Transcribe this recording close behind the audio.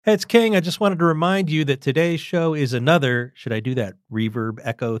Hey, it's King. I just wanted to remind you that today's show is another, should I do that reverb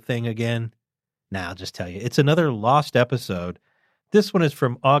echo thing again? Nah, I'll just tell you. It's another lost episode. This one is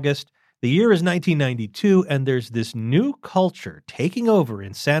from August. The year is 1992, and there's this new culture taking over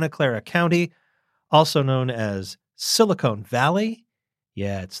in Santa Clara County, also known as Silicon Valley.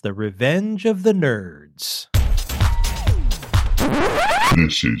 Yeah, it's the revenge of the nerds.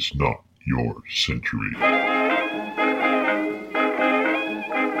 This is not your century.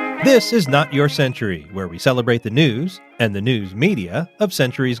 This is Not Your Century, where we celebrate the news and the news media of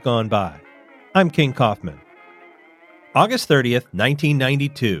centuries gone by. I'm King Kaufman. August 30th,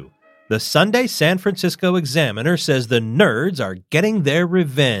 1992. The Sunday San Francisco Examiner says the nerds are getting their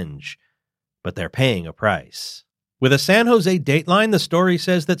revenge, but they're paying a price. With a San Jose Dateline, the story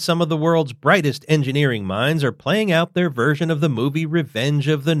says that some of the world's brightest engineering minds are playing out their version of the movie Revenge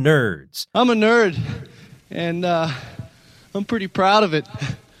of the Nerds. I'm a nerd, and I'm pretty proud of it.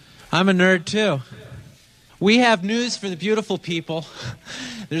 I'm a nerd, too. We have news for the beautiful people.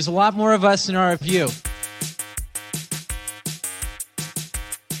 There's a lot more of us in our view.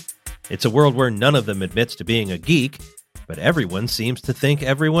 It's a world where none of them admits to being a geek, but everyone seems to think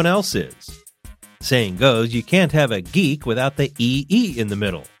everyone else is. Saying goes, you can't have a geek without the EE in the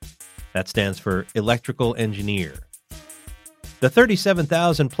middle. That stands for electrical engineer. The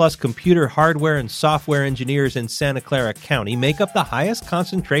 37,000-plus computer hardware and software engineers in Santa Clara County make up the highest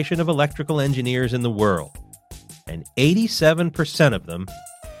concentration of electrical engineers in the world, and 87% of them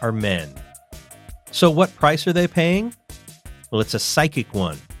are men. So what price are they paying? Well, it's a psychic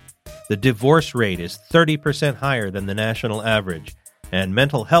one. The divorce rate is 30% higher than the national average, and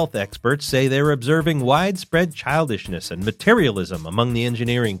mental health experts say they're observing widespread childishness and materialism among the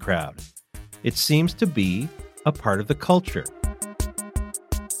engineering crowd. It seems to be a part of the culture.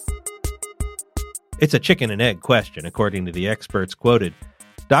 It's a chicken and egg question, according to the experts quoted.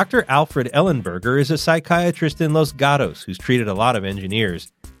 Dr. Alfred Ellenberger is a psychiatrist in Los Gatos who's treated a lot of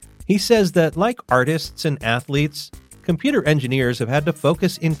engineers. He says that, like artists and athletes, computer engineers have had to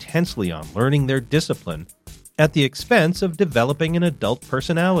focus intensely on learning their discipline at the expense of developing an adult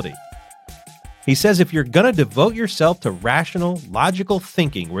personality. He says if you're going to devote yourself to rational, logical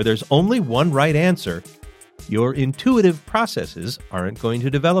thinking where there's only one right answer, your intuitive processes aren't going to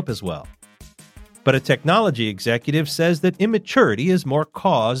develop as well. But a technology executive says that immaturity is more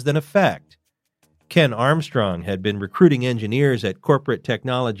cause than effect. Ken Armstrong had been recruiting engineers at Corporate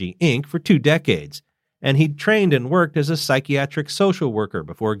Technology, Inc. for 2 decades, and he'd trained and worked as a psychiatric social worker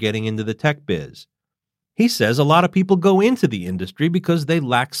before getting into the tech biz. He says a lot of people go into the industry because they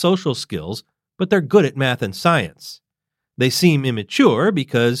lack social skills, but they're good at math and science. They seem immature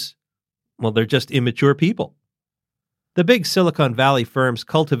because, well, they're just immature people. The big Silicon Valley firms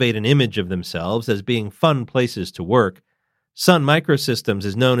cultivate an image of themselves as being fun places to work. Sun Microsystems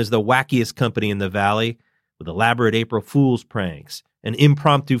is known as the wackiest company in the valley, with elaborate April Fool's pranks and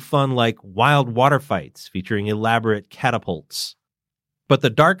impromptu fun like wild water fights featuring elaborate catapults. But the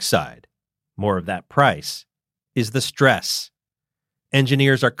dark side, more of that price, is the stress.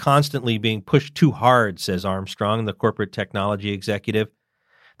 Engineers are constantly being pushed too hard, says Armstrong, the corporate technology executive.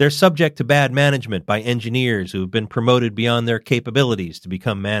 They're subject to bad management by engineers who have been promoted beyond their capabilities to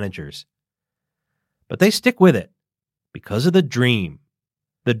become managers. But they stick with it because of the dream.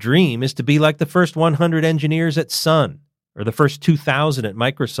 The dream is to be like the first 100 engineers at Sun or the first 2,000 at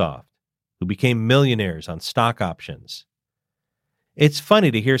Microsoft who became millionaires on stock options. It's funny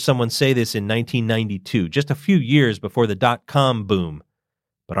to hear someone say this in 1992, just a few years before the dot-com boom.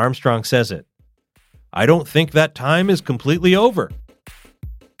 But Armstrong says it. I don't think that time is completely over.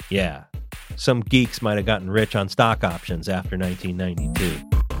 Yeah, some geeks might have gotten rich on stock options after 1992.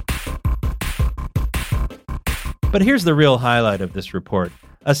 But here's the real highlight of this report,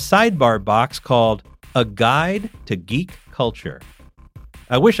 a sidebar box called A Guide to Geek Culture.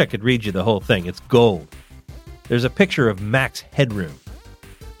 I wish I could read you the whole thing. It's gold. There's a picture of Max Headroom.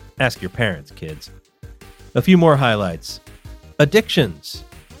 Ask your parents, kids. A few more highlights. Addictions.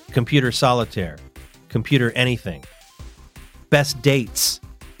 Computer solitaire. Computer anything. Best dates.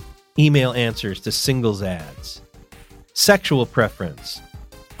 Email answers to singles ads. Sexual preference.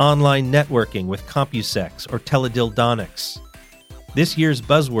 Online networking with CompuSex or teledildonics. This year's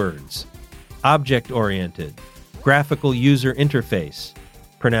buzzwords. Object-oriented. Graphical user interface.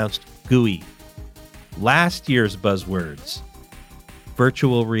 Pronounced GUI. Last year's buzzwords.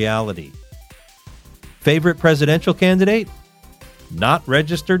 Virtual reality. Favorite presidential candidate? Not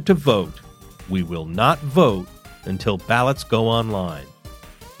registered to vote. We will not vote until ballots go online.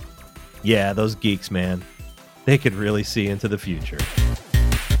 Yeah, those geeks, man. They could really see into the future.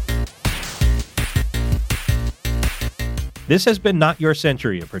 This has been Not Your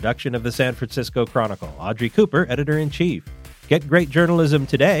Century, a production of the San Francisco Chronicle. Audrey Cooper, editor-in-chief. Get great journalism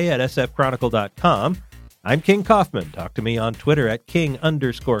today at sfchronicle.com. I'm King Kaufman. Talk to me on Twitter at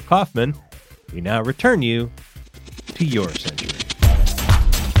King_Kaufman. We now return you to your century.